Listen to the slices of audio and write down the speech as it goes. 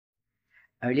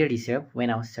Earlier this year, when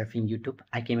I was surfing YouTube,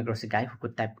 I came across a guy who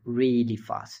could type really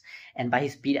fast. And by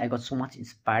his speed, I got so much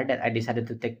inspired that I decided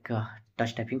to take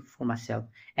touch typing for myself.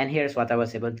 And here's what I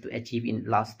was able to achieve in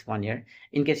last 1 year.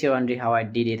 In case you're wondering how I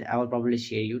did it, I will probably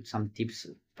share you some tips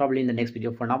probably in the next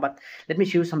video for now. But let me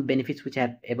show you some benefits which I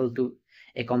have able to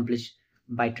accomplish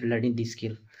by learning this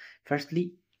skill.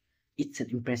 Firstly, it's an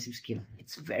impressive skill.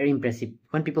 It's very impressive.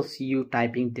 When people see you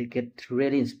typing, they get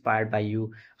really inspired by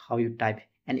you, how you type.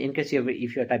 And in case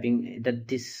if you're typing at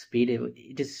this speed,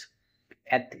 it is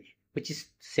at which is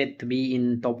said to be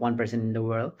in top 1% in the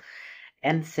world.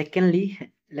 And secondly,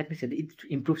 let me say it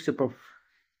improves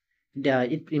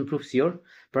your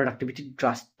productivity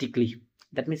drastically.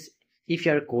 That means if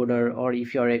you're a coder or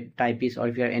if you're a typist or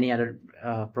if you're any other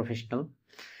professional,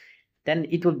 then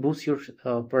it will boost your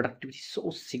productivity so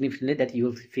significantly that you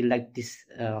will feel like this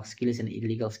skill is an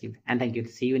illegal skill. And thank you.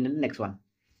 See you in the next one.